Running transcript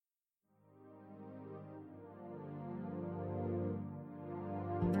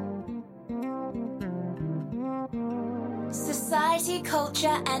Variety,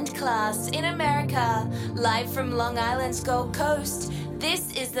 culture, and class in America. Live from Long Island's Gold Coast,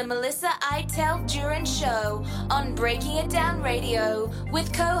 this is the Melissa Iteld Jurin Show on Breaking It Down Radio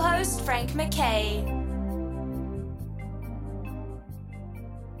with co-host Frank MacKay.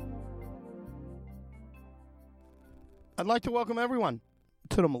 I'd like to welcome everyone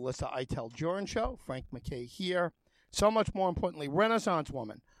to the Melissa Iteld Jurin Show. Frank MacKay here. So much more importantly, Renaissance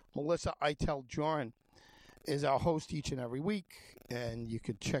woman Melissa Iteld Jurin is our host each and every week, and you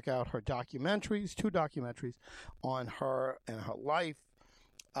could check out her documentaries, 2 documentaries on her and her life,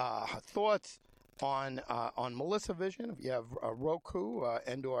 her thoughts on Melissa Vision. If you have Roku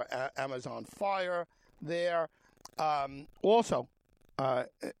and/or Amazon Fire there, also,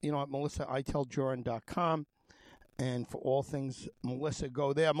 at MelissaIteldJurin.com, and for all things Melissa,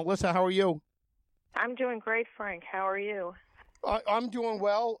 go there. Melissa, how are you? I'm doing great, Frank. How are you? I'm doing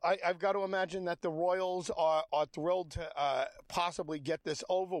well. I've got to imagine that the Royals are thrilled to possibly get this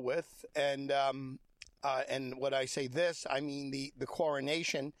over with. And when I say this, I mean the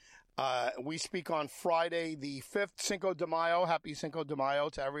coronation. We speak on Friday the 5th, Cinco de Mayo. Happy Cinco de Mayo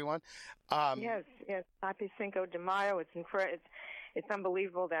to everyone. Yes. Happy Cinco de Mayo. It's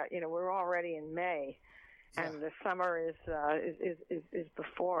unbelievable that we're already in May. And the summer is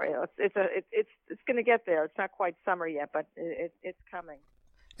before. It's going to get there. It's not quite summer yet, but it's coming.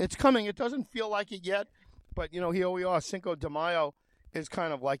 It's coming. It doesn't feel like it yet, but here we are. Cinco de Mayo is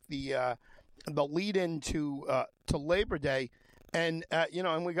kind of like the lead in to Labor Day, and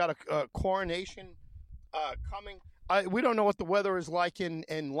and we got a coronation coming. We don't know what the weather is like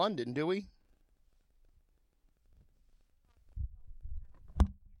in London, do we?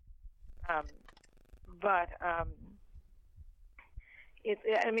 But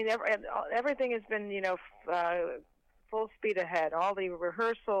everything has been, full speed ahead. All the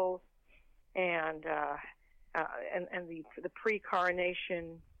rehearsals and the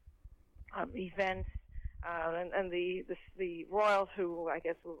pre-coronation events, and the royals who I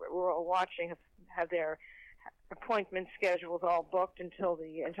guess we're all watching have their appointment schedules all booked until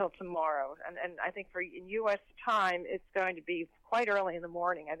tomorrow. And I think in U.S. time it's going to be quite early in the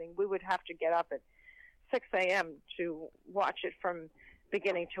morning. I think we would have to get up at 6 a.m. to watch it from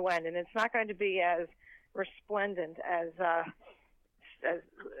beginning to end, and it's not going to be as resplendent as the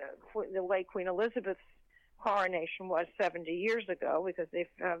late Queen Elizabeth's coronation was 70 years ago, because they've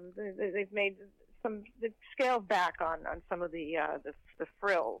scaled back on some of the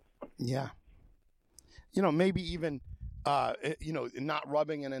frills. Yeah, maybe even not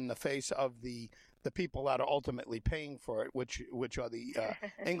rubbing it in the face of the people that are ultimately paying for it, which are the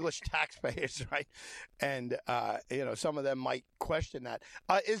English taxpayers, right? And some of them might question that.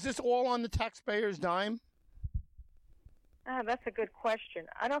 Is this all on the taxpayers' dime? That's a good question.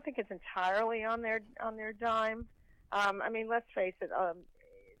 I don't think it's entirely on their dime. Let's face it.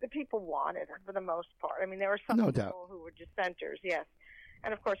 The people want it for the most part. There are some people who were dissenters, yes.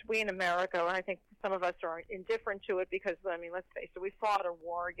 And, of course, we in America, I think some of us are indifferent to it because, let's face it, we fought a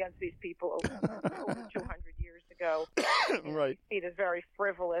war against these people over 200 years ago. Right. We see it as very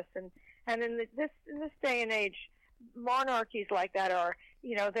frivolous. And in this day and age, monarchies like that are,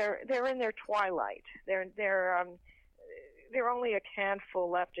 they're in their twilight. They're only a handful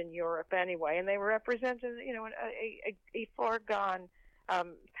left in Europe anyway, and they represent, a foregone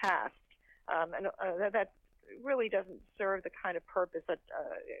past. That really doesn't serve the kind of purpose that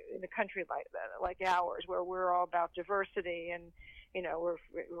in a country like ours, where we're all about diversity and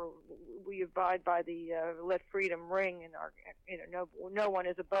we abide by the let freedom ring, and our no one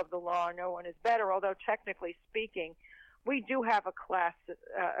is above the law, no one is better. Although technically speaking, we do have a class.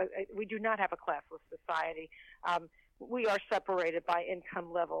 We do not have a classless society. We are separated by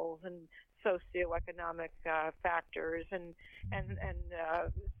income levels and socioeconomic factors and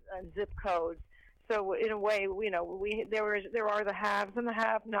zip codes. So in a way, there are the haves and the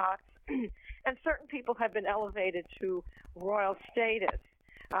have-nots, and certain people have been elevated to royal status,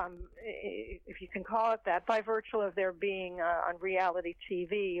 if you can call it that, by virtue of their being on reality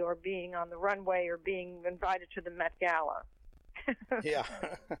TV or being on the runway or being invited to the Met Gala. Yeah,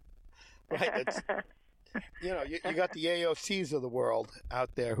 right. It's, you got the AOCs of the world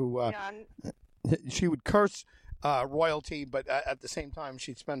out there who she would curse royalty, but at the same time,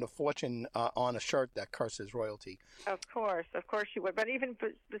 she'd spend a fortune on a shirt that curses royalty. Of course she would. But even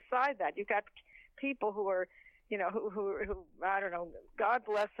beside that, you've got people who are, who I don't know. God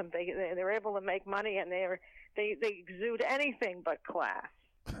bless them. They're able to make money, and they exude anything but class.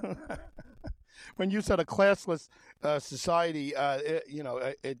 When you said a classless society,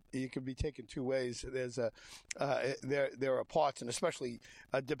 it can be taken two ways. There's there are parts, and especially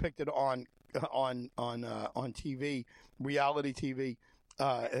depicted on on TV, reality TV.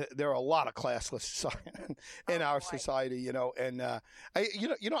 There are a lot of classless in our society, and I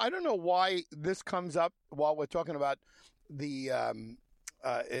don't know why this comes up while we're talking about the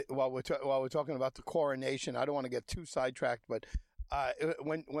while we're talking about the coronation. I don't want to get too sidetracked, but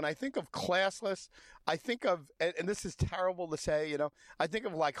when I think of classless, I think of, and this is terrible to say, I think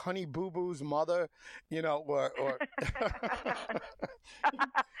of like Honey Boo Boo's mother, or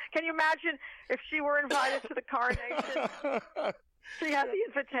Can you imagine if she were invited to the coronation? She had the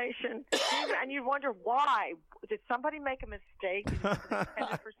invitation, and you wonder why. Did somebody make a mistake and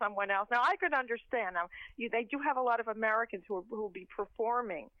intended for someone else? Now, I could understand. Now, they do have a lot of Americans who will be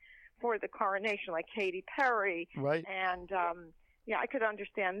performing for the coronation, like Katy Perry. Right. And, I could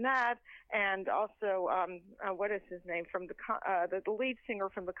understand that. And also, what is his name? From the lead singer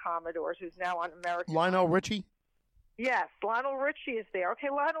from the Commodores, who's now on American Lionel Richie? Yes, Lionel Richie is there. Okay,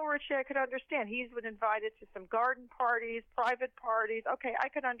 Lionel Richie, I could understand. He's been invited to some garden parties, private parties. Okay, I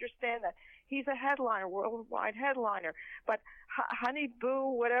could understand that. He's a headliner, worldwide headliner. But Honey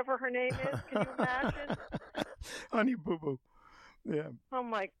Boo, whatever her name is, can you imagine? Honey Boo Boo. Yeah. Oh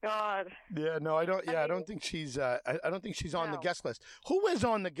my God. Yeah. No, I don't. Yeah, I don't think she's. I don't think she's on the guest list. Who is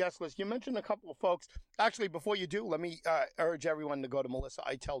on the guest list? You mentioned a couple of folks. Actually, before you do, let me urge everyone to go to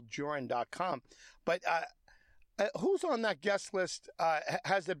MelissaIteldJurin.com. But who's on that guest list?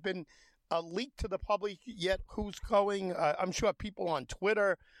 Has it been leaked to the public yet? Who's going? I'm sure people on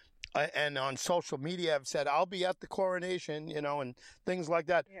Twitter and on social media have said, "I'll be at the coronation," and things like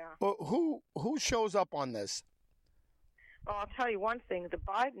that. Yeah. But who shows up on this? Well, I'll tell you one thing: the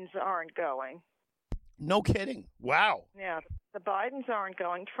Bidens aren't going. No kidding. Wow. Yeah, the Bidens aren't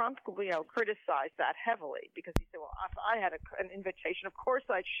going. Trump, criticized that heavily because he said, "Well, if I had an invitation, of course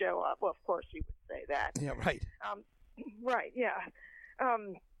I'd show up." Well, of course he would say that. Yeah, right. Right. Yeah.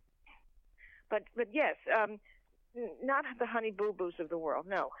 But yes, not the Honey Boo Boos of the world,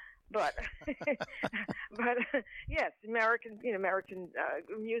 no. But yes, American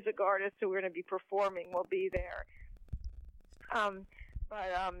music artists who are going to be performing will be there.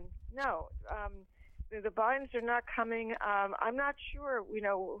 No. The Bidens are not coming. I'm not sure,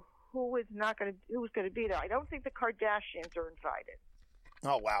 who's going to be there. I don't think the Kardashians are invited.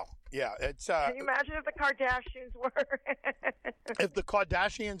 Oh wow, yeah. It's. Can you imagine if the Kardashians were? If the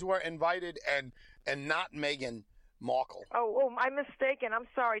Kardashians were invited and not Meghan Markle. Oh, I'm mistaken. I'm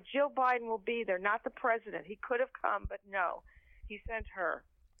sorry. Jill Biden will be there, not the president. He could have come, but no, he sent her.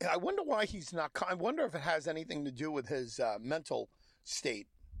 I wonder why he's not. I wonder if it has anything to do with his mental state.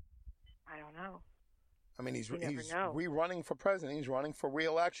 I don't know. I mean, he's rerunning for president. He's running for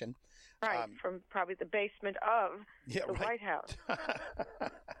re-election. Right, from probably the basement of the White House.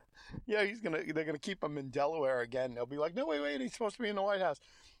 Yeah, they're gonna keep him in Delaware again. They'll be like, no, wait, he's supposed to be in the White House.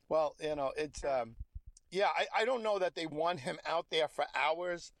 Well, it's I don't know that they want him out there for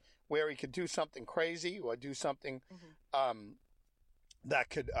hours where he could do something crazy or do something that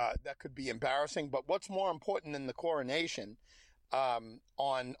could be embarrassing. But what's more important than the coronation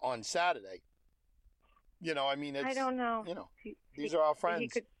on Saturday? I mean, I don't know. These are our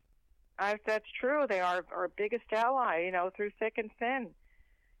friends. That's true. They are our biggest ally, through thick and thin.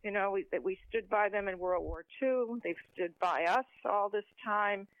 We stood by them in World War II. They've stood by us all this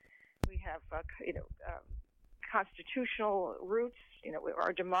time. We have, constitutional roots.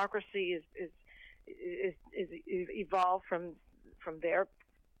 Our democracy is evolved from their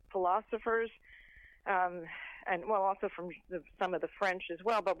philosophers. And also from some of the French as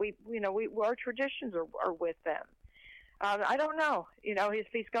well, but our traditions are with them. I don't know, if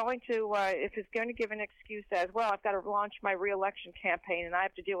he's going to give an excuse as well. I've got to launch my re-election campaign, and I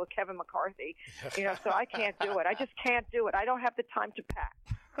have to deal with Kevin McCarthy. So I can't do it. I just can't do it. I don't have the time to pack.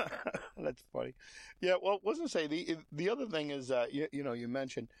 That's funny. Yeah. Well, I was gonna say the other thing is, you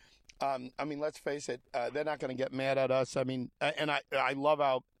mentioned. I mean, let's face it. They're not going to get mad at us. I mean, and I love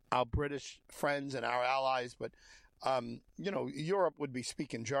our British friends and our allies, but Europe would be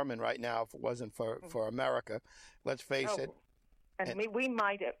speaking German right now if it wasn't for America. Let's face it. And we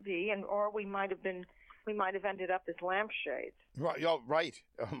might be, or we might have ended up as lampshades. Right. Right.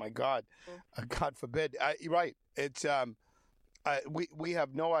 Oh my God. God forbid. Right. It's we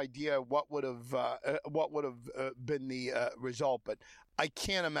have no idea what would have been the result, but I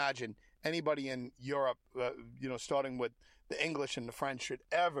can't imagine anybody in Europe, starting with the English and the French, should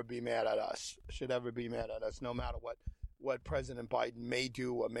ever be mad at us. No matter what President Biden may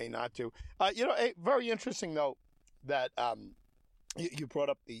do or may not do. Very interesting though that you brought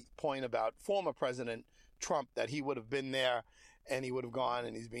up the point about former President Trump, that he would have been there and he would have gone,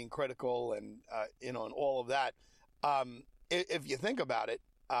 and he's being critical and and all of that. If you think about it,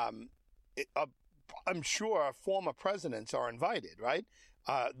 I'm sure former presidents are invited, right?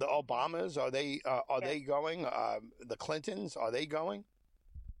 The Obamas, are they going? The Clintons, are they going?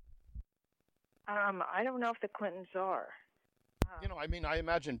 I don't know if the Clintons are. I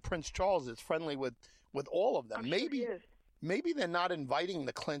imagine Prince Charles is friendly with all of them. I'm sure he is. Maybe they're not inviting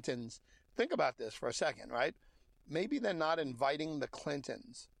the Clintons. Think about this for a second, right? Maybe they're not inviting the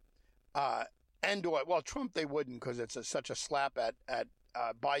Clintons. Trump they wouldn't, because it's such a slap at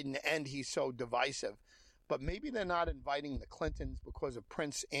Biden, and he's so divisive. But maybe they're not inviting the Clintons because of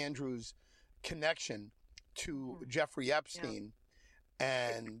Prince Andrew's connection to Jeffrey Epstein.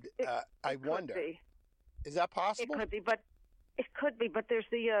 Yeah. And I wonder, is that possible? It could be, but there's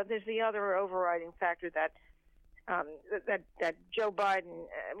the other overriding factor that Joe Biden,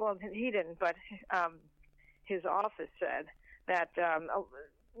 he didn't, but his office said that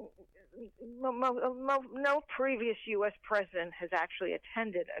no previous U.S. president has actually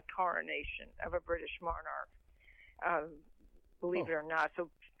attended a coronation of a British monarch, believe it or not. So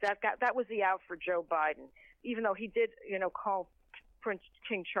that was the out for Joe Biden, even though he did, call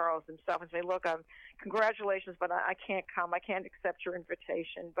King Charles himself and say, look, congratulations, but I can't come. I can't accept your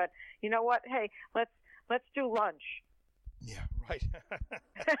invitation. But you know what? Hey, let's do lunch. Yeah, right.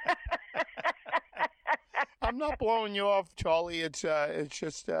 I'm not blowing you off, Charlie. It's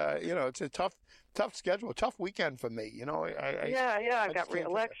just it's a tough schedule, tough weekend for me. I got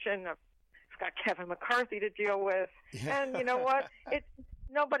re-election. I've got Kevin McCarthy to deal with, and you know what?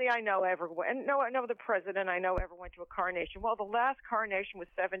 Nobody I know ever went. And no the president I know ever went to a coronation. Well, the last coronation was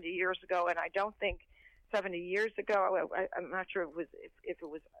 70 years ago, and I don't think 70 years ago. I'm not sure if it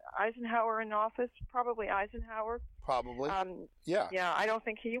was Eisenhower in office. Probably Eisenhower. Probably. Yeah. I don't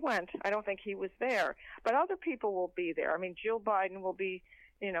think he went. I don't think he was there. But other people will be there. I mean, Jill Biden will be,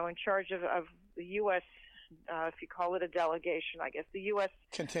 in charge of the U.S. If you call it a delegation, I guess the U.S.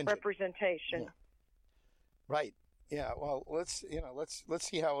 Contingent representation. Yeah. Right. Yeah. Well, let's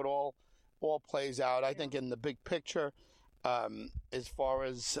see how it all plays out. I think in the big picture, as far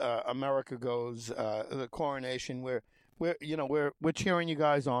as America goes, the coronation, we're cheering you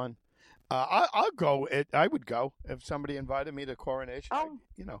guys on. I'll go. I would go if somebody invited me to coronation. Oh,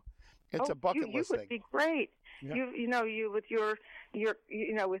 it's a bucket list thing. You would be great. Yeah. You with your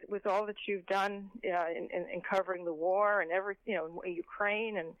with all that you've done in covering the war and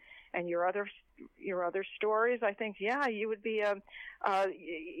Ukraine and your other stories. I think you would be a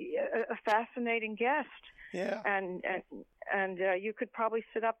fascinating guest. Yeah. And you could probably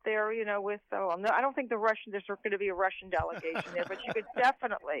sit up there, with. No, I don't think there's going to be a Russian delegation there, but you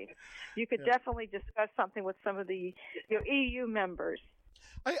could definitely discuss something with some of the EU members.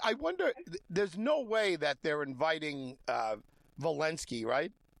 I wonder. There's no way that they're inviting Zelensky,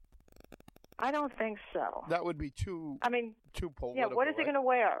 right? I don't think so. That would be too political. Yeah. What is he going to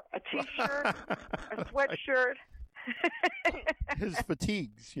wear? A T-shirt, a sweatshirt. His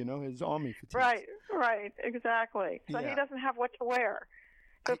fatigues, his army fatigues. Right, exactly. So he doesn't have what to wear.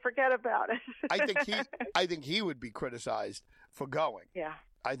 So forget about it. I think he would be criticized for going. Yeah.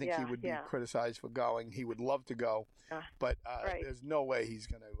 I think he would be criticized for going. He would love to go, but there's no way he's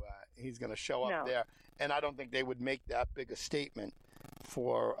gonna show up there. And I don't think they would make that big a statement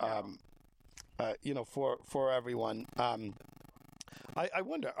for for everyone. I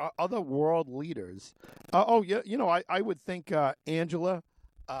wonder, other world leaders. I would think Angela,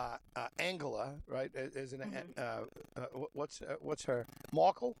 right? Isn't it? What's her?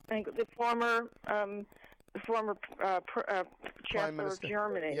 Merkel? The former chancellor of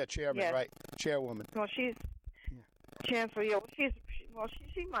Germany. Yeah, chairman, yes. Right? Chairwoman. Well, she's chancellor. Yeah,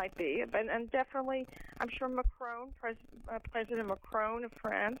 she might be, and definitely, I'm sure Macron, President Macron of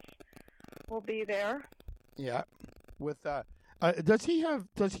France, will be there. Yeah, with. Does he have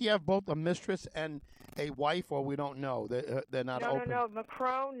both a mistress and a wife, or we don't know? They're not open. No.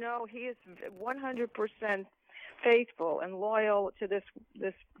 Macron, no, he is 100% faithful and loyal to this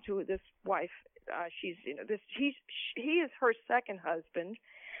wife. He is her second husband,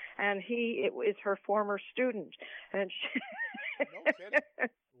 and he is her former student. And no kidding.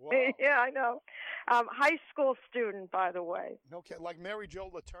 Wow. Yeah, I know. High school student, by the way. No kidding. Like Mary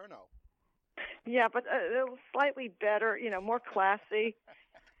Jo Letourneau. Yeah, but slightly better, more classy.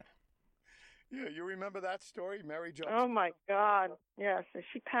 Yeah, you remember that story, Mary Jo? Oh my God! Yes,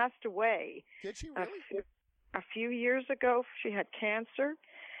 she passed away. Did she really? A few years ago, she had cancer,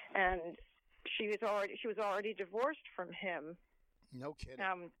 and she was already divorced from him. No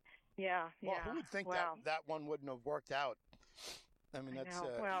kidding. Yeah. Well, who would think that one wouldn't have worked out? I mean, that's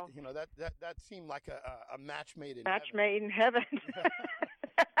that seemed like a match made in heaven. Match made in heaven.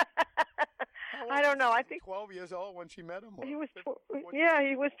 I don't know. I think 12 years old when she met him. He was,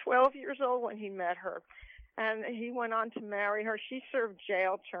 he was 12 years old when he met her, and he went on to marry her. She served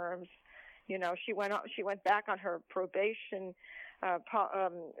jail terms. She went back on her probation,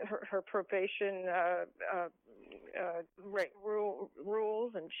 her probation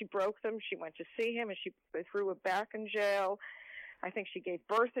rules, and she broke them. She went to see him, and they threw her back in jail. I think she gave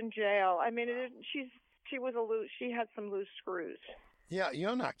birth in jail. I mean, she had some loose screws. Yeah,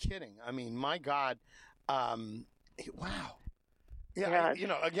 you're not kidding. I mean, my God, wow. Yeah,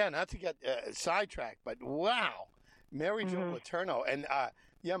 again, not to get sidetracked, but wow, Mary Jo Letourneau, and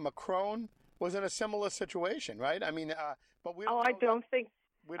Macron was in a similar situation, right? I mean, but we. I don't think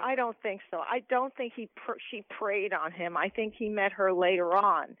so. I don't think she preyed on him. I think he met her later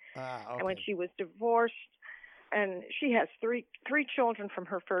on, okay. and when she was divorced, and she has three children from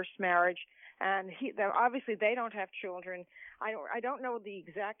her first marriage. And obviously they don't have children. I don't know the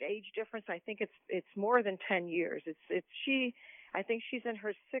exact age difference. I think it's more than 10 years. I think she's in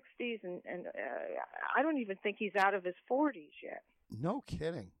her 60s, and I don't even think he's out of his 40s yet. No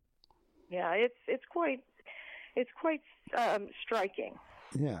kidding. Yeah, it's quite striking.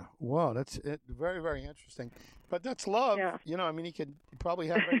 Yeah, wow, that's very, very interesting. But that's love. Yeah. I mean, he could probably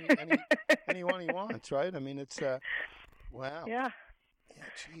have anyone he wants, right? I mean, it's wow. Yeah.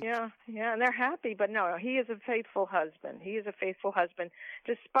 Yeah, and they're happy, but no, he is a faithful husband. He is a faithful husband,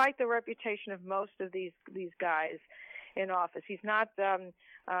 despite the reputation of most of these guys in office. He's not the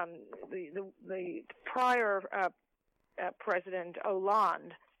prior President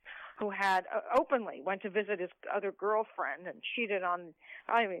Hollande, who had openly went to visit his other girlfriend and cheated on.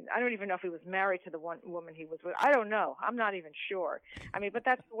 I mean, I don't even know if he was married to the one woman he was with. I don't know. I'm not even sure. I mean, but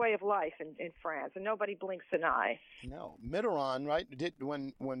that's the way of life in France, and nobody blinks an eye. No, Mitterrand, right?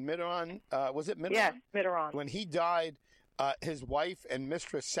 When Mitterrand was it Mitterrand? Yes, Mitterrand. When he died, his wife and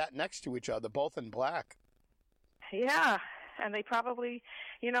mistress sat next to each other, both in black. Yeah, and they probably,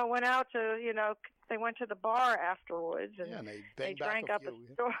 went out to, they went to the bar afterwards, and they drank up a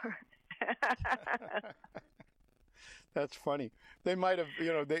store. That's funny. They might have,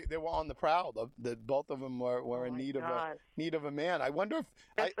 they were on the prowl. That both of them were in need of a man. I wonder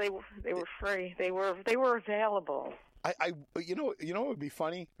if they were free. They were available. It would be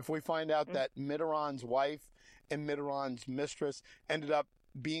funny if we find out that Mitterrand's wife and Mitterrand's mistress ended up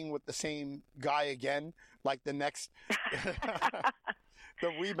being with the same guy again, like the next. The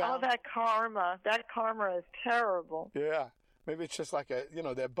rebound. Oh, that karma is terrible. Yeah. Maybe it's just like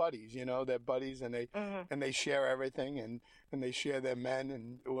they're buddies, and they share everything and they share their men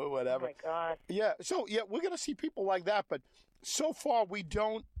and whatever. Oh my God. Yeah. So we're going to see people like that, but so far we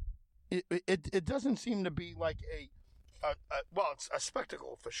don't, it doesn't seem to be like it's a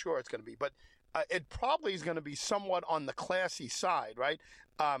spectacle for sure it's going to be, but it probably is going to be somewhat on the classy side, right?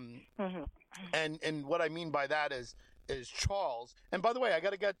 And what I mean by that is Charles. And by the way, I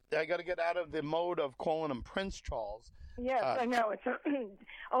got to get out of the mode of calling him Prince Charles. Yes, I know. It's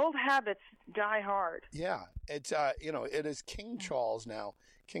old habits die hard. Yeah, it's it is King Charles now.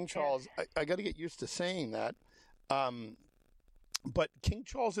 King Charles. Yes. I got to get used to saying that. But King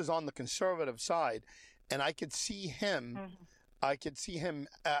Charles is on the conservative side, and I could see him. I could see him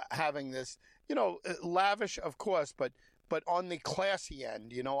having this, lavish, of course, but on the classy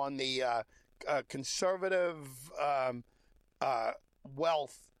end, on the conservative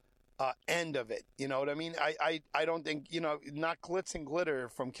wealth end of it. You know what I mean? I don't think, not glitz and glitter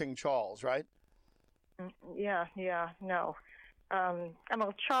from King Charles, right? Yeah, no.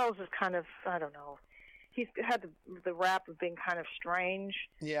 Charles is kind of, I don't know. He's had the rap of being kind of strange,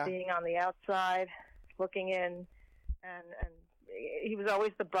 being on the outside, looking in, and he was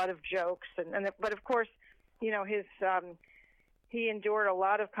always the butt of jokes, but of course, he endured a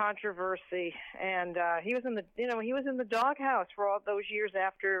lot of controversy, and he was in the doghouse for all those years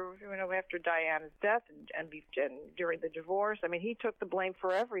after Diana's death and during the divorce. I mean, he took the blame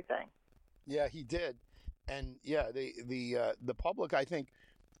for everything. Yeah, he did, and the public, I think,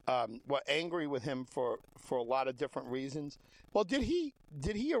 were angry with him for a lot of different reasons. Well, did he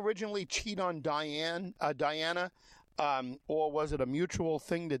originally cheat on Diana, or was it a mutual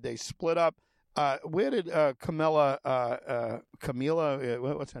thing? Did they split up? Where did Camilla,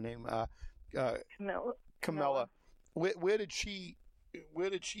 what's her name? Camilla. Where did she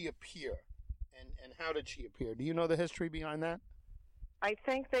appear, and how did she appear? Do you know the history behind that? I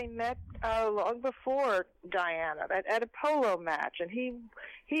think they met long before Diana at a polo match, and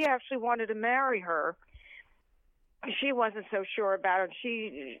he actually wanted to marry her. She wasn't so sure about it.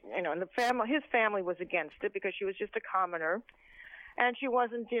 She, and his family was against it because she was just a commoner. And she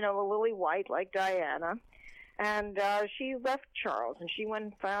wasn't, a lily white like Diana. and she left Charles, and she went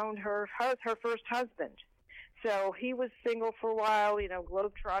and found her first husband. So he was single for a while,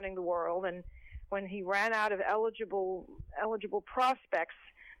 globetrotting the world, and when he ran out of eligible prospects,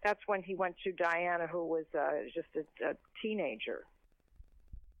 that's when he went to Diana, who was just a teenager.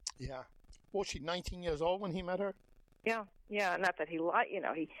 Yeah. Was she 19 years old when he met her? Yeah. Not that he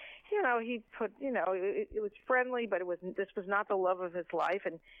put, it was friendly, but this was not the love of his life,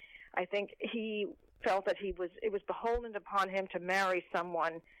 and I think he felt that it was beholden upon him to marry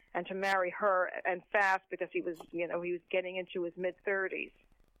someone and to marry her, and fast, because he was getting into his mid-30s.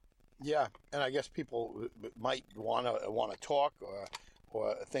 Yeah, and I guess people might want to talk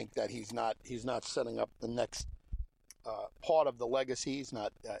or think that he's not setting up the next part of the legacy. He's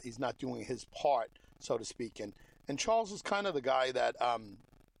not doing his part, so to speak. And Charles is kind of the guy that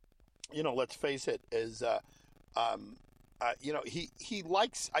let's face it, is he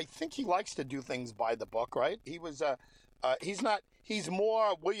likes. I think he likes to do things by the book, right? He's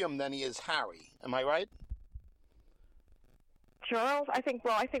more William than he is Harry. Am I right? Charles, I think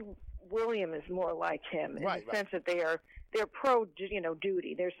William is more like him in the sense that they're pro,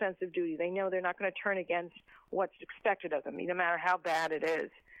 duty, their sense of duty. They know they're not going to turn against what's expected of them, no matter how bad it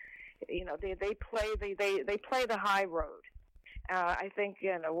is. They play the high road. I think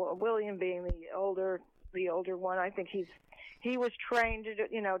William, being the older one, I think he was trained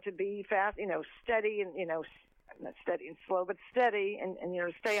to be fast, steady, and not steady and slow, but steady, and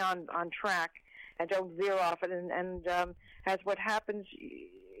stay on track and don't veer off it. And as what happens,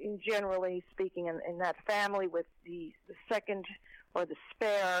 generally speaking, in that family, with the second or the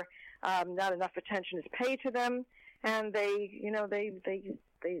spare, not enough attention is paid to them, and they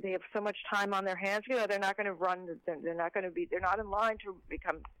have so much time on their hands. They're not going to run. They're not in line to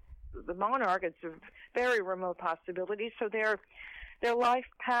become the monarch. It's a very remote possibility. So their life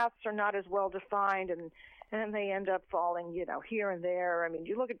paths are not as well defined, and they end up falling, here and there. I mean,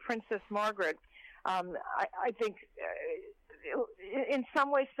 you look at Princess Margaret. I think in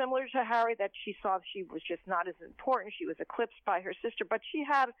some ways similar to Harry, that she saw she was just not as important. She was eclipsed by her sister, but she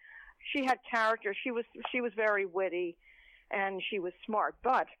had character. She was very witty, and she was smart.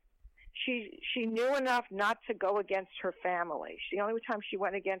 But she knew enough not to go against her family. The only time she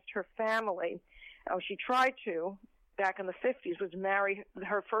went against her family, she tried to back in the 50s, was marry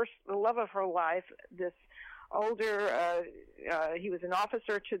the love of her life, this older. He was an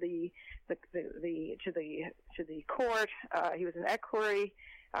officer to the court. He was an equerry,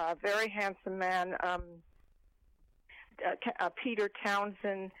 very handsome man. Peter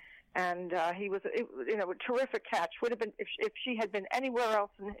Townsend, and he was a terrific catch. Would have been if she had been anywhere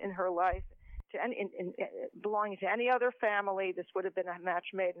else in her life, belonging to any other family. This would have been a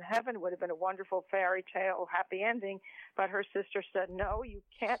match made in heaven. Would have been a wonderful fairy tale, happy ending. But her sister said, "No, you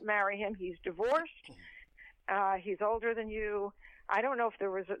can't marry him. He's divorced. He's older than you." I don't know if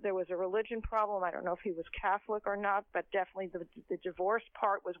there was a religion problem. I don't know if he was Catholic or not, but definitely the divorce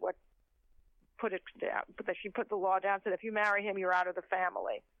part was what put it down. That she put the law down, said if you marry him, you're out of the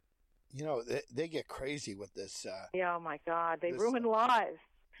family. They get crazy with this. Yeah, oh my God, they ruin lives.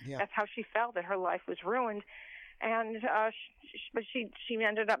 Yeah. That's how she felt, that her life was ruined, and but she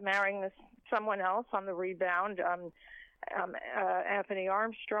ended up marrying someone else on the rebound, Anthony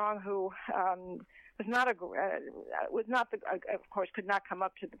Armstrong, who of course, could not come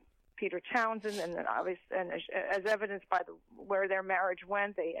up to Peter Townsend, and obviously, and as evidenced by where their marriage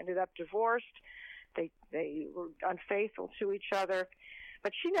went, they ended up divorced. They were unfaithful to each other,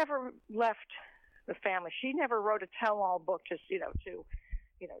 but she never left the family. She never wrote a tell-all book to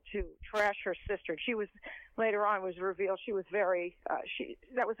trash her sister. She was later on was revealed she was very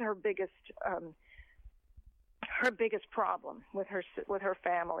that was her biggest problem with her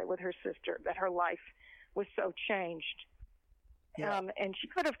family, with her sister, that her life was so changed. Yeah. And she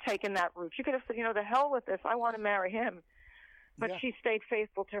could have taken that route. She could have said, the hell with this, I want to marry him. But she stayed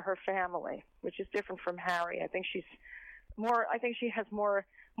faithful to her family, which is different from Harry. I think she has more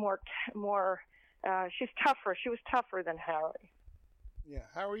she's tougher. She was tougher than Harry. Yeah,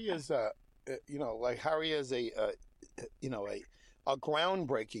 Harry is Harry is a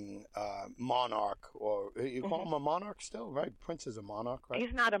groundbreaking monarch, or you call him a monarch still, right? Prince is a monarch, right?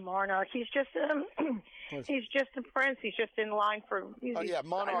 He's not a monarch. He's just he's just a prince. He's just in line for.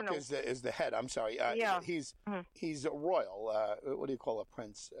 Monarch is the head. I'm sorry. He's a royal. What do you call a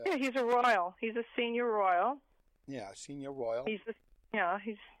prince? He's a royal. He's a senior royal. Yeah, senior royal. He's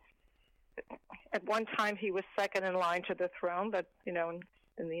at one time he was second in line to the throne, but in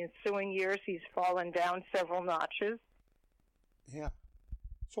the ensuing years he's fallen down several notches. Yeah.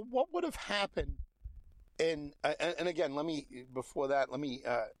 So what would have happened and again, before that, let me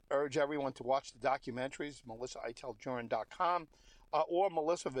urge everyone to watch the documentaries, MelissaIteldJurin.com, or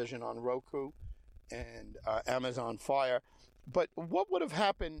Melissa Vision on Roku and Amazon Fire. But what would have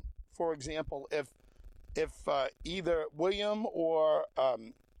happened, for example, if either William or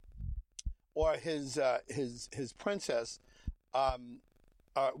his princess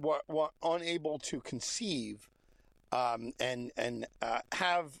were unable to conceive and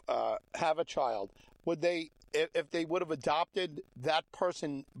have a child? Would they, if they would have adopted, that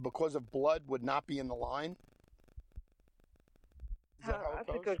person because of blood would not be in the line? That's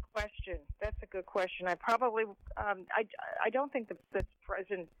a good question. I probably, I don't think the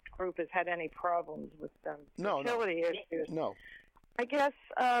present group has had any problems with fertility issues. No. I guess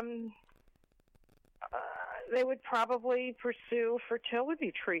they would probably pursue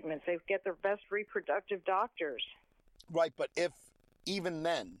fertility treatments. They'd get their best reproductive doctors. Right, but if even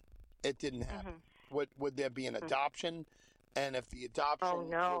then it didn't happen, would there be an adoption? And if the adoption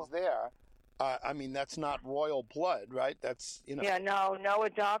was there, I mean, that's not royal blood, right? That's, Yeah, no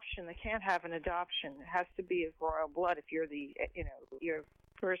adoption. They can't have an adoption. It has to be of royal blood if you're you're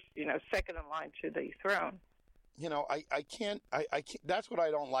first, second in line to the throne. I can't, that's what I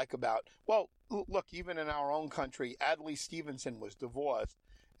don't like about, well, look, even in our own country, Adlai Stevenson was divorced.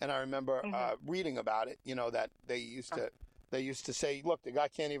 And I remember reading about it, that they used to say, look, the guy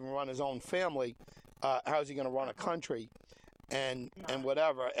can't even run his own family. How's he going to run a country? And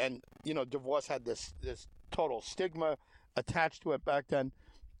whatever. And, divorce had this total stigma attached to it back then,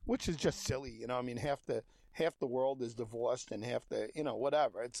 which is just silly. I mean, half the world is divorced and half the,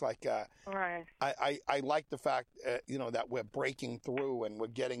 whatever. It's like, right. I like the fact, that we're breaking through and we're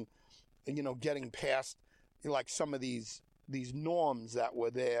getting past, like, some of these norms that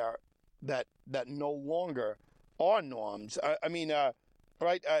were there that no longer are norms. I mean,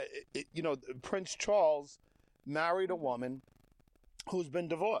 right? Prince Charles married a woman who's been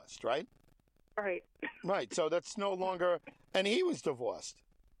divorced, right? Right. Right. So that's no longer, and he was divorced,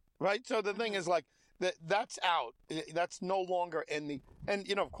 right? So the thing is, like, that's out. That's no longer in the,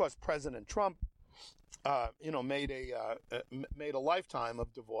 and of course, President Trump, made a lifetime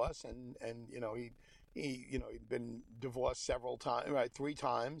of divorce, and he'd been divorced several times, right? 3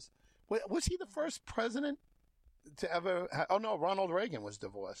 times. Was he the first president to ever? Oh no, Ronald Reagan was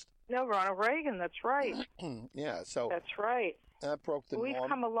divorced. No, Ronald Reagan. That's right. Yeah. So that's right. That broke the norm. We've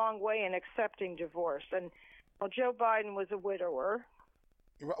come a long way in accepting divorce, and Joe Biden was a widower.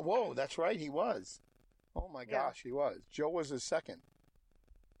 Whoa, that's right. He was. Oh my gosh, he was. Joe was his second.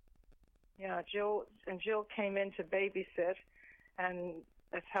 Yeah, Jill came in to babysit, and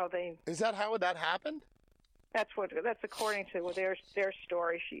that's how they. Is that how that happened? That's according to their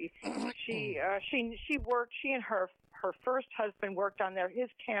story. She worked. She and her first husband worked on his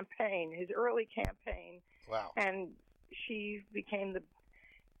campaign, his early campaign. Wow. And she became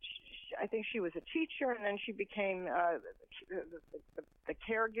I think she was a teacher, and then she became the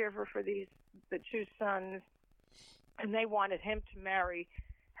caregiver for the 2 sons, and they wanted him to marry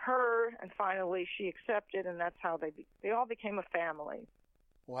her, and finally she accepted, and that's how they all became a family.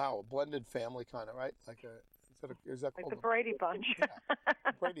 Wow, a blended family kind of, right? Like is that like called the Brady Bunch?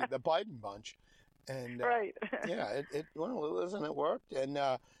 Yeah, the Biden Bunch, and right. Yeah, well, isn't it worked? And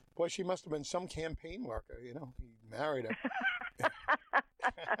boy, she must have been some campaign worker. He married her.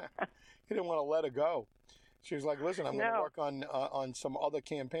 He didn't want to let her go. She was like, "Listen, I'm going to work on some other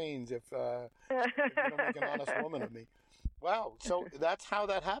campaigns if you don't make an honest woman of me." Wow, so that's how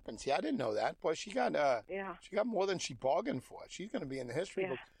that happens. See, I didn't know that. Boy, she got more than she bargained for. She's going to be in the history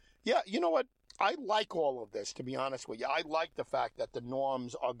book. Yeah, you know what? I like all of this, to be honest with you. I like the fact that the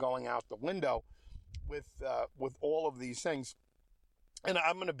norms are going out the window with all of these things. And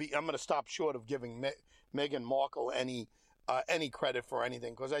I'm going to stop short of giving Meghan Markle any credit for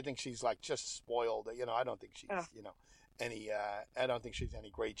anything, because I think she's like just spoiled. I don't think she's I don't think she's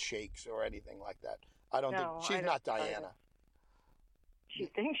any great shakes or anything like that. I don't think she's not Diana. She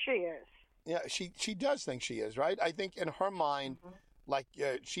thinks she is. Yeah, she does think she is, right? I think in her mind, like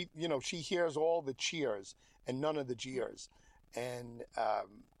she hears all the cheers and none of the jeers, and I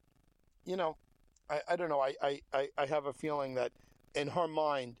don't know. I have a feeling that in her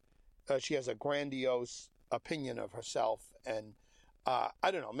mind, she has a grandiose opinion of herself, and I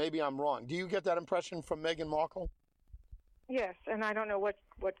don't know. Maybe I'm wrong. Do you get that impression from Meghan Markle? Yes, and I don't know what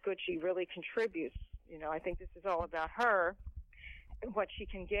good she really contributes. I think this is all about her and what she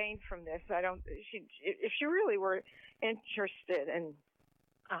can gain from this. If she really were interested in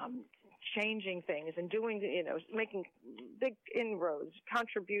changing things and doing, making big inroads,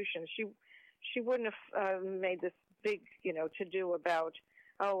 contributions, she wouldn't have made this big, to do about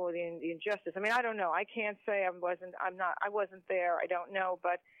the injustice. I mean, I don't know. I can't say I wasn't there. I don't know,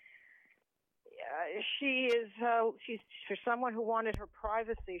 but she's for someone who wanted her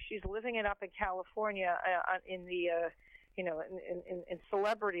privacy. She's living it up in California in the in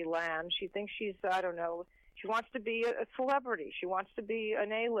celebrity land. She thinks she's, I don't know. She wants to be a celebrity. She wants to be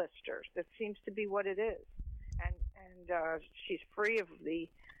an A-lister. That seems to be what it is, and she's free of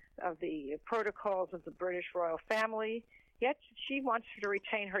the protocols of the British royal family. Yet she wants to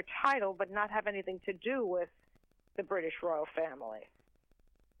retain her title, but not have anything to do with the British royal family.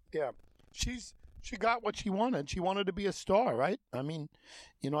 Yeah, she got what she wanted. She wanted to be a star, right? I mean,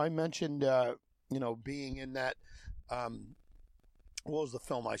 I mentioned being in that. What was the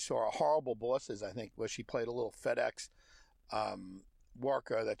film I saw? Horrible Bosses, I think, where she played a little FedEx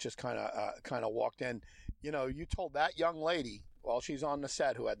worker that just kind of walked in. You told that young lady while she's on the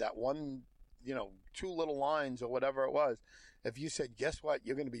set who had that one, 2 little lines or whatever it was, if you said, guess what,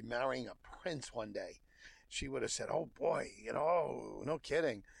 you're going to be marrying a prince one day, she would have said, oh boy, no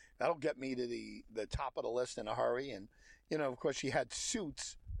kidding. That'll get me to the top of the list in a hurry. And, of course, she had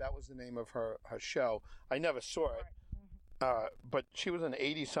Suits. That was the name of her show. I never saw it. But she was in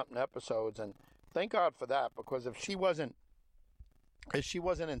 80-something episodes, and thank God for that, because if she wasn't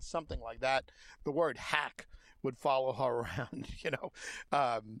in something like that, the word hack would follow her around,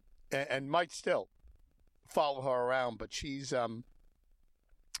 and might still follow her around. But she's,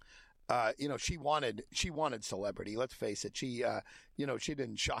 she wanted celebrity. Let's face it. She, she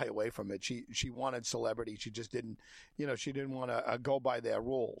didn't shy away from it. She wanted celebrity. She just didn't, she didn't want to go by their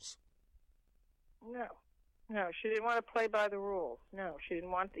rules. No, she didn't want to play by the rules. No, she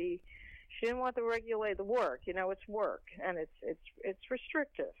didn't want to regulate the work. It's work, and it's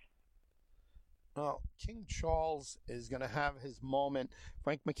restrictive. Well, King Charles is going to have his moment.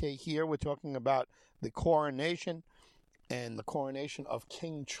 Frank MacKay here. We're talking about the coronation and the coronation of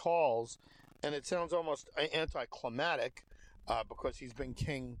King Charles, and it sounds almost anticlimactic because he's been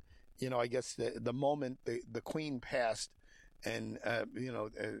king. I guess the moment the Queen passed, and I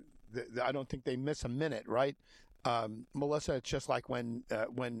don't think they miss a minute, right? Melissa, it's just like when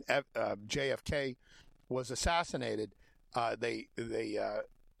JFK was assassinated. The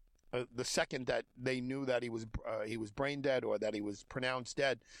second that they knew that he was brain dead or that he was pronounced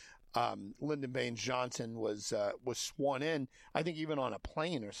dead, Lyndon Baines Johnson was sworn in. I think even on a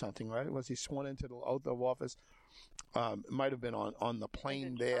plane or something, right? Was he sworn into the oath of office? It might have been on the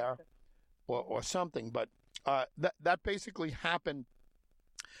plane there, or something. But that basically happened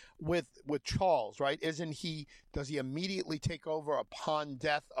with Charles, right? Does he immediately take over upon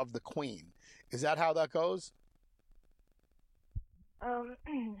death of the Queen? Is that how that goes?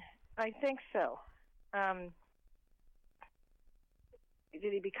 I think so.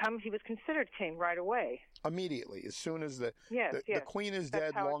 He was considered king right away. Immediately, as soon as the Queen is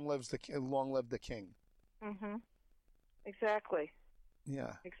dead, long live the king. Mm-hmm. Exactly.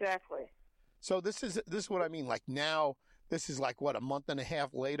 Yeah. Exactly. So this is what I mean. Like now, this is like what, a month and a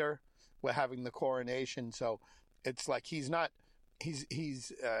half later, we're having the coronation. So it's like I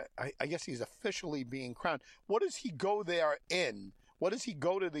guess he's officially being crowned. What does he go there in? What does he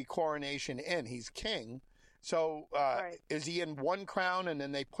go to the coronation in? He's king. So right. Is he in one crown and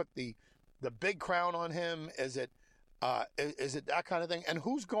then they put the big crown on him? Is it that kind of thing? And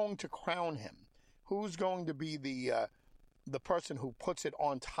who's going to crown him? Who's going to be the person who puts it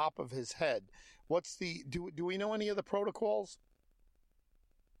on top of his head? Do we know any of the protocols?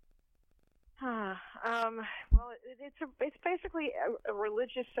 Well, it's basically a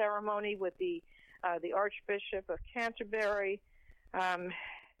religious ceremony with the Archbishop of Canterbury.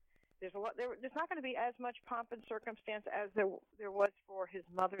 There's not going to be as much pomp and circumstance as there was for his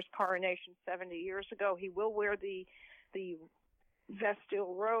mother's coronation 70 years ago. He will wear the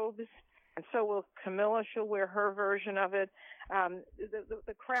vestal robes, and so will Camilla. She'll wear her version of it.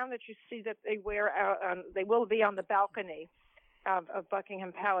 The crown that you see that they wear they will be on the balcony of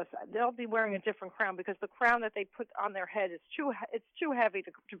Buckingham Palace. They'll be wearing a different crown because the crown that they put on their head is too heavy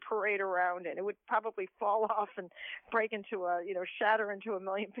to parade around in. It would probably fall off and break into shatter into a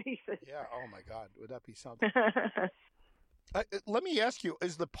million pieces. Yeah. Oh my God, would that be something? Let me ask you: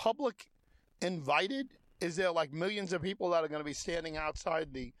 is the public invited? Is there like millions of people that are going to be standing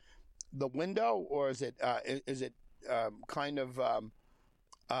outside the window, or is it kind of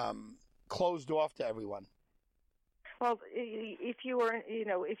closed off to everyone? Well, if you are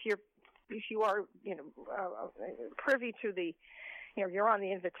privy to the you're on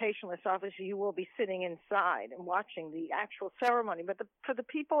the invitation list. Obviously, you will be sitting inside and watching the actual ceremony. But for the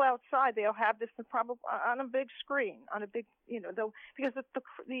people outside, they'll have this probably on a big screen, on a big, they'll, because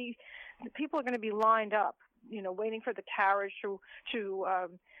the people are going to be lined up, waiting for the carriage to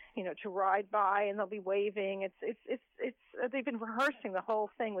ride by, and they'll be waving. It's they've been rehearsing the whole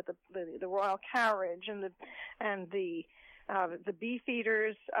thing with the royal carriage and the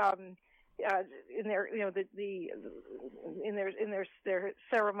beefeaters in their their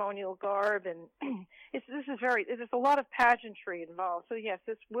ceremonial garb, and there's a lot of pageantry involved. So yes,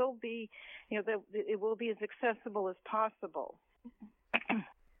 this will be it will be as accessible as possible.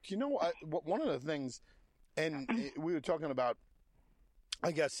 One of the things, and we were talking about,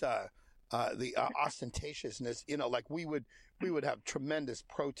 I guess, the ostentatiousness, like we would have tremendous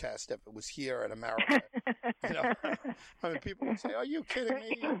protest if it was here in America. I mean, people would say, "Are you kidding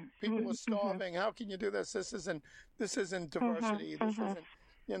me? People are starving. How can you do this? This isn't diversity. This isn't,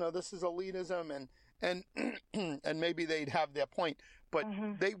 this is elitism." And maybe they'd have their point, but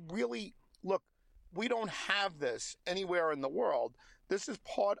they really look. We don't have this anywhere in the world. This is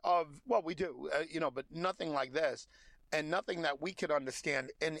part of, well, we do, but nothing like this, and nothing that we could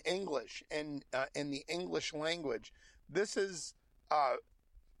understand in English and in the English language. This is, I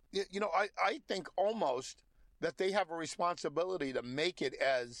think almost that they have a responsibility to make it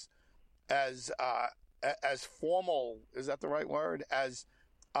as formal. Is that the right word? As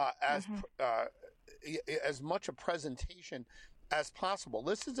much a presentation as possible.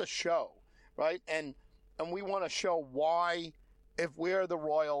 This is a show, right? And we want to show why. If we're the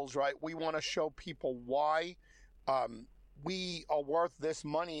royals, right, we want to show people why we are worth this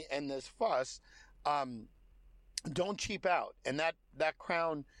money and this fuss. Don't cheap out, and that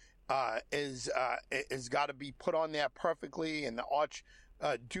crown is got to be put on there perfectly. And the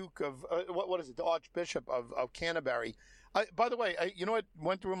Duke of what is it? The Archbishop of Canterbury. By the way, what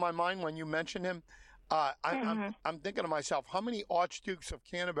went through my mind when you mentioned him? I'm thinking to myself, how many Archdukes of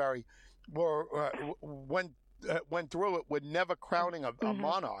Canterbury went through it with never crowning a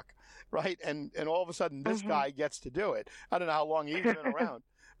monarch, right? And all of a sudden, this guy gets to do it. I don't know how long he's been around,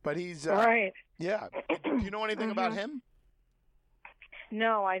 but he's right. Yeah. Do you know anything about him?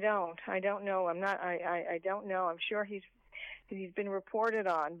 No, I don't. I don't know. I don't know. I'm sure he's been reported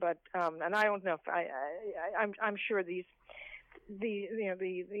on, but and I don't know if I'm sure the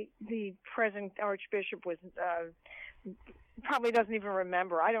present Archbishop was probably doesn't even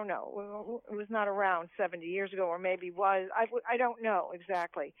remember. I don't know. It was not around 70 years ago, or maybe was. I don't know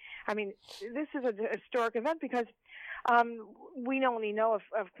exactly. I mean, this is a historic event because we only know of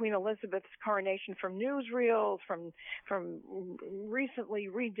Queen Elizabeth's coronation from newsreels, from recently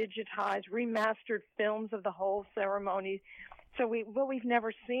redigitized, remastered films of the whole ceremony. So we've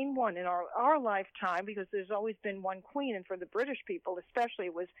never seen one in our lifetime, because there's always been one queen, and for the British people especially,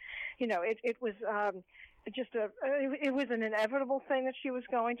 it was, it was it was an inevitable thing that she was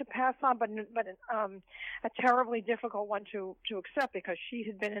going to pass on, but a terribly difficult one to accept, because she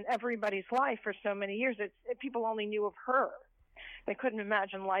had been in everybody's life for so many years. People only knew of her; they couldn't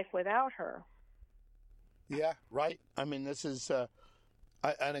imagine life without her. Yeah, right. I mean, this is.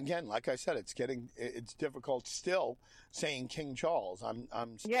 And again, like I said, it's difficult still saying King Charles. I'm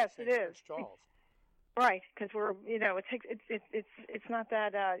yes, it is. Charles. Right, because we're it's not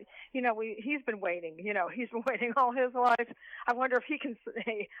that he's been waiting. He's been waiting all his life. I wonder if he can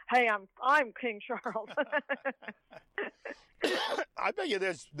say, "Hey, I'm King Charles." I bet you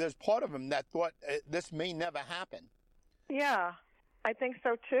there's part of him that thought this may never happen. Yeah, I think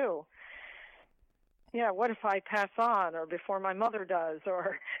so too. Yeah, what if I pass on, or before my mother does,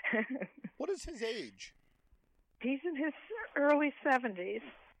 or... What is his age? He's in his early 70s.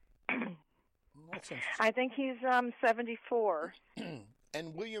 That's interesting. I think he's 74.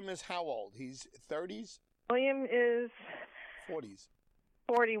 And William is how old? He's 30s? William is... 40s.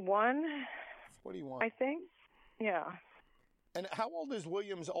 41. 41. I think. Yeah. And how old is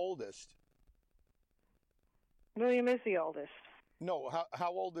William's oldest? William is the oldest. No,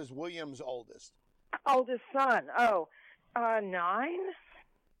 how old is William's oldest? Oldest son. 9?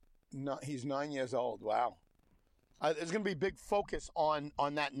 No, he's 9 years old. Wow. There's going to be big focus on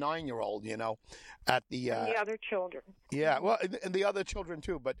that 9-year-old, at the... and the other children. Yeah, well, and the other children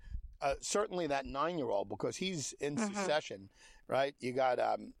too, but certainly that 9-year-old, because he's in succession, right? You got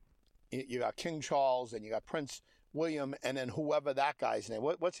King Charles, and you got Prince William, and then whoever that guy's name.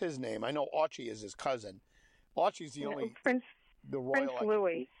 What's his name? I know Archie is his cousin. Archie's the only... Prince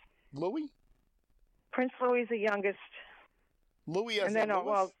Louis. Louis? Prince Louis is the youngest. Louis as and then,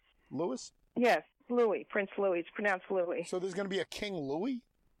 Louis? Louis? Yes, Louis. Prince Louis. It's pronounced Louis. So there's going to be a King Louis?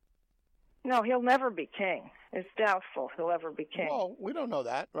 No, he'll never be king. It's doubtful he'll ever be king. Well, we don't know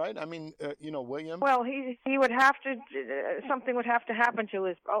that, right? I mean, William. Well, he would have to something would have to happen to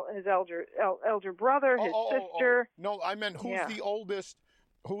his elder brother, his sister. No, I meant who's the oldest?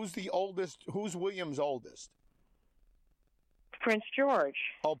 Who's the oldest? Who's William's oldest? Prince George.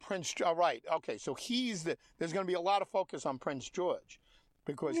 Oh, right. Okay, so there's going to be a lot of focus on Prince George,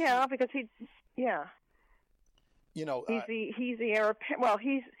 because he's the heir. Well,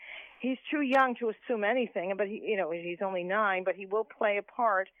 he's too young to assume anything, but he's only 9, but he will play a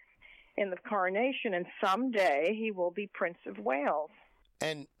part in the coronation, and someday he will be Prince of Wales.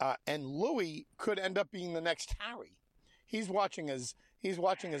 And Louis could end up being the next Harry. He's watching his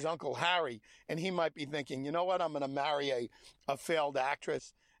Uncle Harry, and he might be thinking, you know what, I'm going to marry a failed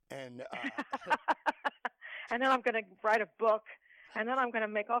actress, and and then I'm going to write a book, and then I'm going to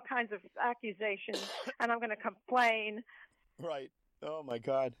make all kinds of accusations, and I'm going to complain. Right. Oh, my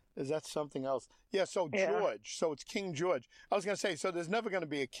God. Is that something else? Yeah, George. So it's King George. I was going to say, so there's never going to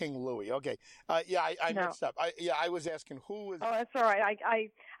be a King Louis. Okay. I mixed up. I was asking who is... Oh, that's all right.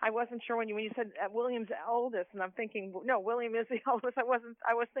 I wasn't sure when you said William's eldest, and I'm thinking, no, William is the oldest. I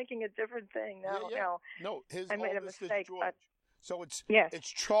was thinking a different thing. No, his I made a oldest mistake, is George. but... So it's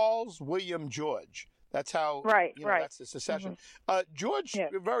Charles, William, George. That's how... Right. That's the succession. George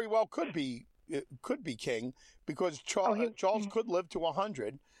very well could be king, because Charles could live to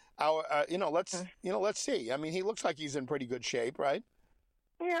 100. Let's see. I mean, he looks like he's in pretty good shape, right?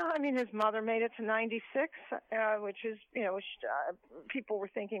 Yeah, I mean, his mother made it to 96, which is, people were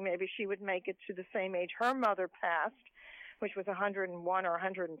thinking maybe she would make it to the same age her mother passed, which was 101 or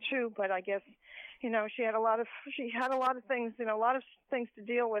 102. But I guess, she had a lot of things, a lot of things to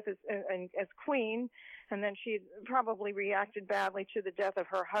deal with as queen. And then she probably reacted badly to the death of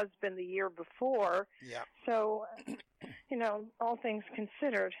her husband the year before. Yeah. So, all things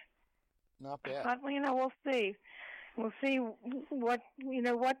considered. Not bad. But, we'll see. We'll see what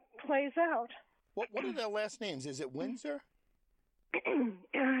plays out. What are their last names? Is it Windsor?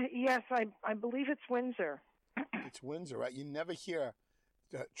 Yes, I believe it's Windsor. It's Windsor, right? You never hear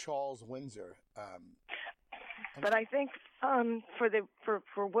Charles Windsor. But I think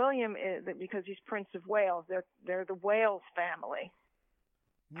for William, because he's Prince of Wales, they're the Wales family.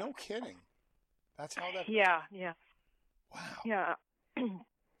 No kidding. That's how that. Yeah. Wow. Yeah.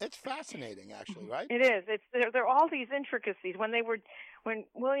 It's fascinating, actually, right? It is. There are all these intricacies. When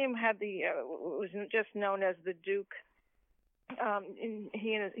William had was just known as the Duke.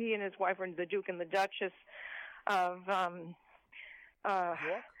 He and his wife were the Duke and the Duchess of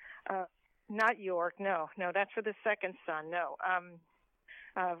York? Not York. No, that's for the second son. No,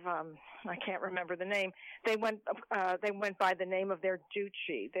 I can't remember the name. They went by the name of their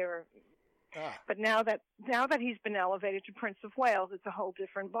duchy. But now that he's been elevated to Prince of Wales, it's a whole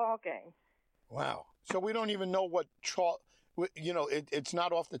different ballgame. Wow. So we don't even know what Charles. It's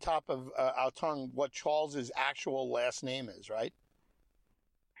not off the top of our tongue what Charles's actual last name is, right?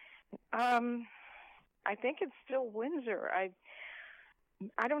 I think it's still Windsor.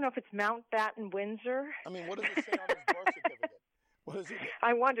 I don't know if it's Mountbatten Windsor. I mean, what does it say on his birth certificate? What is it?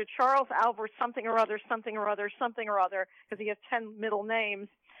 I wonder. Charles Albert something or other, because he has 10 middle names.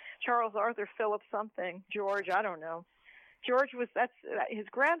 Charles Arthur Philip something. George, I don't know. George his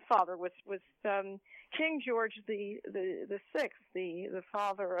grandfather was King George the Sixth, the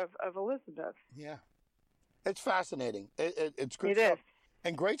father of Elizabeth. Yeah, it's fascinating. It's good it stuff. Is.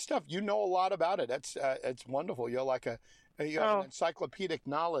 And great stuff. You know a lot about it. It's wonderful. You're like you have an encyclopedic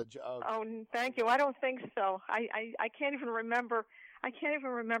knowledge of. Oh, thank you. I don't think so. I can't even remember. I can't even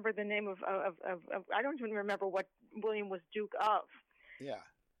remember the name of. I don't even remember what William was Duke of. Yeah.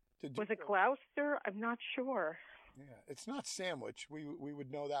 Was it Gloucester? I'm not sure. Yeah, it's not Sandwich. We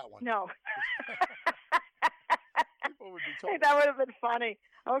would know that one. No. People would be told. Hey, that would have been funny.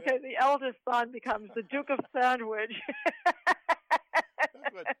 Okay, yeah. The eldest son becomes the Duke of Sandwich.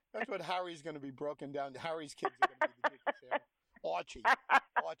 That's what Harry's going to be broken down. Harry's kids are going to be the Duke of Sandwich.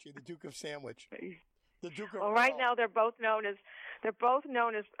 Archie, the Duke of Sandwich. The Duke of. Well, right now they're both known as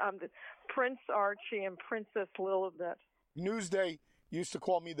Prince Archie and Princess Lilibet. Newsday used to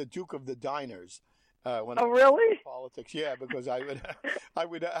call me the Duke of the Diners. When I was really? In politics, yeah, because I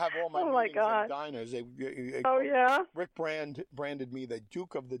would have all my meetings at diners. Yeah. Rick branded me the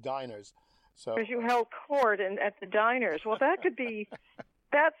Duke of the Diners. So because you held court at the diners. Well,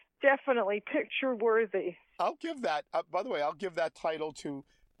 that's definitely picture worthy. I'll give that. By the way, I'll give that title to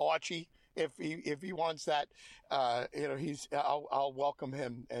Archie if he wants that. I'll welcome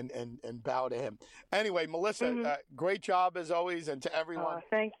him and bow to him. Anyway, Melissa, great job as always, and to everyone.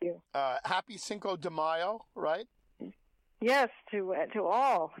 Thank you. Happy Cinco de Mayo, right? Yes, to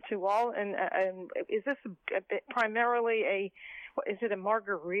all, and is this primarily is it a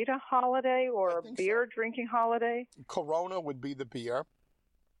margarita holiday or a beer drinking holiday? Corona would be the beer.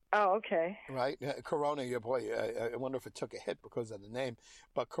 Oh, okay. Right, Corona. Yeah, boy, I wonder if it took a hit because of the name.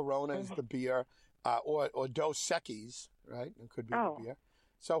 But Corona is the beer, or Dos Equis, right? It could be the beer.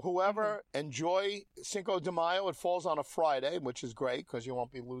 So whoever enjoy Cinco de Mayo, it falls on a Friday, which is great because you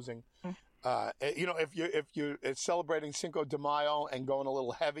won't be losing. If you're celebrating Cinco de Mayo and going a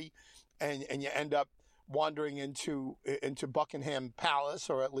little heavy, and you end up wandering into Buckingham Palace,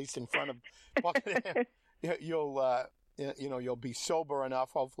 or at least in front of Buckingham, you'll be sober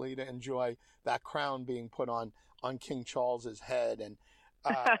enough, hopefully, to enjoy that crown being put on King Charles's head. And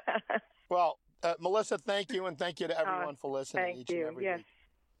Melissa, thank you, and thank you to everyone for listening each and every week.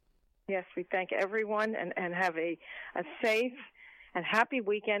 Yes, we thank everyone, and have a safe and happy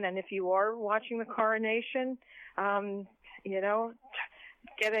weekend. And if you are watching the coronation, go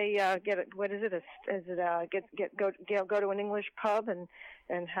to an English pub and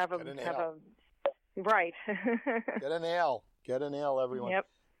have a right. Get an ale, everyone. Yep.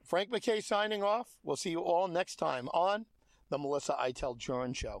 Frank MacKay signing off. We'll see you all next time on the Melissa Iteld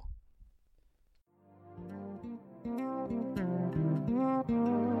Jurin Show.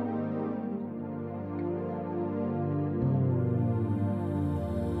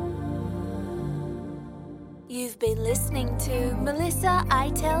 You've been listening to Melissa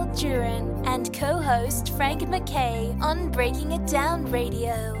Iteld Jurin and co-host Frank MacKay on Breaking It Down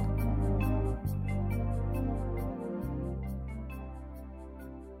Radio.